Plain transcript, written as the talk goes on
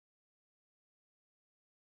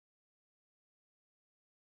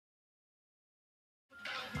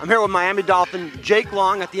I'm here with Miami Dolphin Jake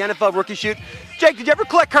Long at the NFL Rookie Shoot. Jake, did you ever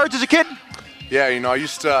collect cards as a kid? Yeah, you know, I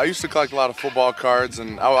used to collect a lot of football cards,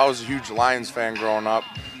 and I was a huge Lions fan growing up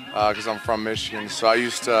because I'm from Michigan. So I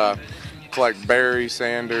used to collect Barry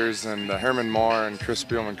Sanders and Herman Moore and Chris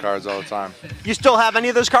Spielman cards all the time. You still have any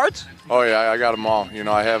of those cards? Oh yeah, I got them all. You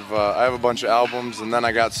know, I have a bunch of albums, and then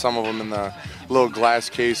I got some of them in the little glass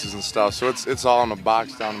cases and stuff. So it's all in a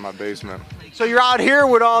box down in my basement. So you're out here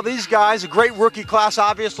with all these guys, a great rookie class,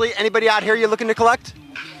 obviously. Anybody out here you're looking to collect?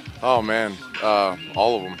 Oh man,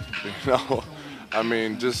 all of them. You know, I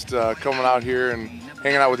mean, just coming out here and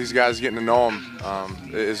hanging out with these guys, getting to know them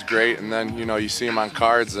is great. And then you know, you see them on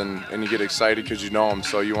cards, and you get excited because you know them,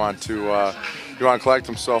 so you want to collect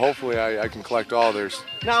them. So hopefully, I can collect all of theirs.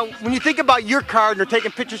 Now, when you think about your card and are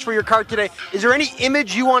taking pictures for your card today, is there any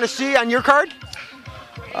image you want to see on your card?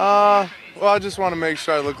 Well, I just want to make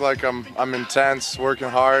sure I look like I'm intense, working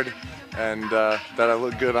hard, and that I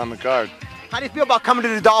look good on the card. How do you feel about coming to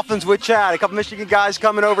the Dolphins with Chad? A couple Michigan guys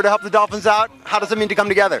coming over to help the Dolphins out. How does it mean to come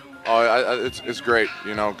together? Oh, it's great,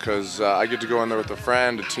 you know, because I get to go in there with a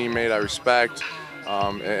friend, a teammate I respect,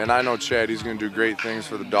 and I know Chad. He's going to do great things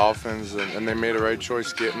for the Dolphins, and they made a right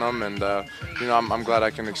choice getting them, and you know, I'm glad I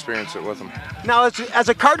can experience it with them. Now, as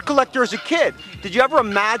a card collector as a kid, did you ever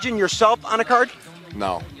imagine yourself on a card?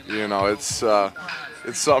 No, you know, it's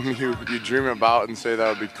something you dream about and say that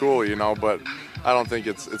would be cool, you know, but I don't think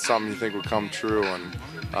it's something you think would come true, and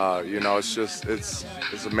you know,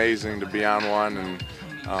 it's amazing to be on one, and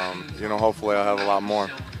you know, hopefully I'll have a lot more.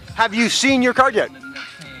 Have you seen your card yet?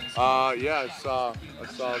 Yeah, I saw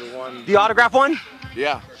the one. The autograph one?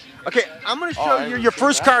 Yeah. Okay, I'm going to show you your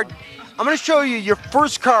first card. I'm going to show you your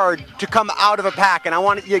first card to come out of a pack, and I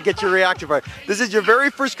want you to get your reaction for it. This is your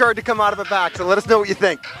very first card to come out of a pack, so let us know what you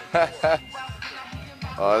think.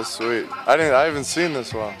 Oh, that's sweet. I haven't seen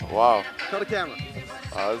this one. Wow. Show the camera.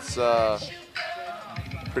 It's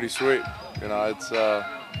pretty sweet. You know, it's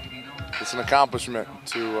an accomplishment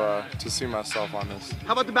to see myself on this.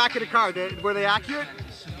 How about the back of the card? Were they accurate?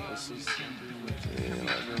 This is,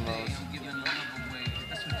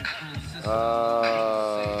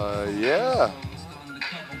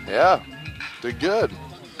 yeah, did good,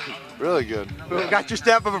 really good. Yeah. Got your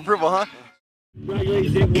stamp of approval, huh?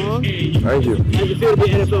 Congratulations, Jake Long. Thank you. How's it feel to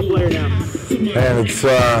be an NFL player now? And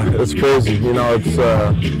it's crazy. You know, it's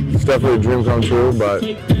definitely a dream come true. But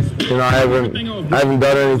you know, I haven't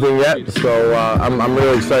done anything yet, so I'm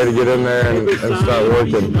really excited to get in there and start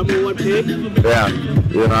working. Number one pick. Yeah,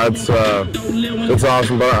 you know, it's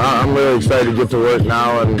awesome. But I'm really excited to get to work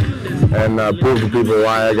now and prove to people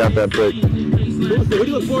why I got that pick. Who do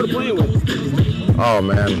you look forward to playing with? Oh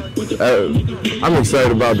man, I'm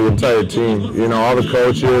excited about the entire team. You know, all the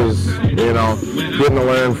coaches. You know, getting to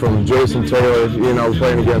learn from Jason Taylor. You know,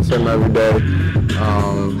 playing against him every day.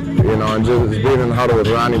 You know, and just being in the huddle with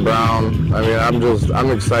Ronnie Brown. I mean,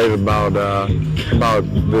 I'm excited about the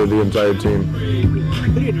entire team.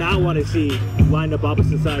 Who do you not want to see lined up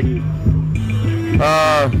opposite side of you?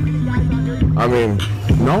 I mean,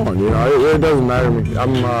 no one. You know, it really doesn't matter to me.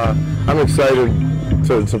 I'm excited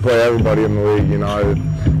to play everybody in the league. You know, if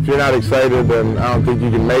you're not excited, then I don't think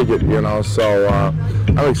you can make it. You know, so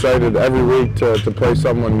I'm excited every week to play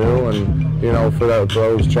someone new, and you know, for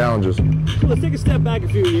those challenges. Let's take a step back a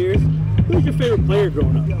few years. Who was your favorite player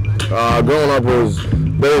growing up? Growing up was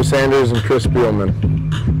Barry Sanders and Chris Spielman.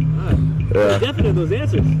 Yeah. Definitely those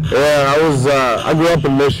answers. Yeah, I grew up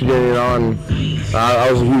in Michigan, you know, and I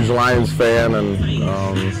was a huge Lions fan, and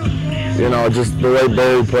you know, just the way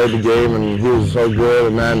Barry played the game, and he was so good.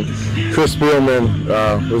 And then Chris Spielman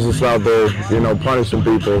was just out there, you know, punishing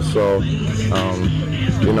people. So,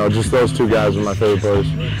 you know, just those two guys were my favorite players.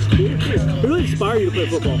 Who really inspired you to play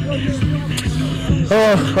football?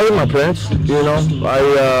 I think my parents. You know,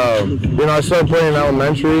 I started playing in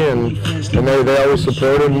elementary, and they always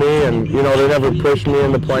supported me, and you know, they never pushed me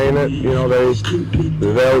into playing it. You know, they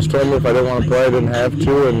always told me if I didn't want to play, I didn't have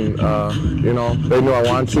to, and you know, they knew I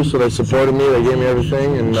wanted to, so they supported me. They gave me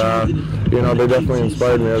everything, and you know, they definitely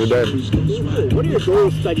inspired me every day. What are your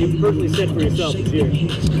goals that you've personally set for yourself this year?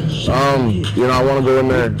 You know, I want to go in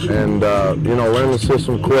there and you know, learn the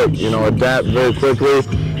system quick. You know, adapt very quickly.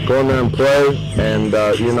 Go in there and play, and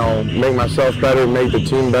you know, make myself better, make the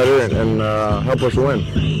team better, and help us win.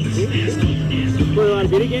 You play a lot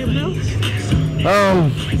of video games now?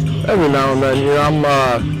 Every now and then. You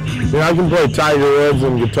know, I can play Tiger Woods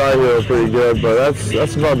and Guitar Hero pretty good, but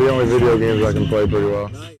that's about the only video games I can play pretty well.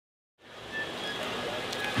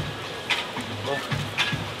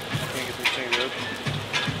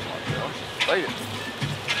 Play it.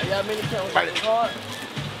 I got many counts.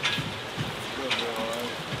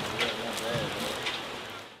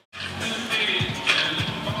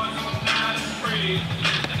 ready.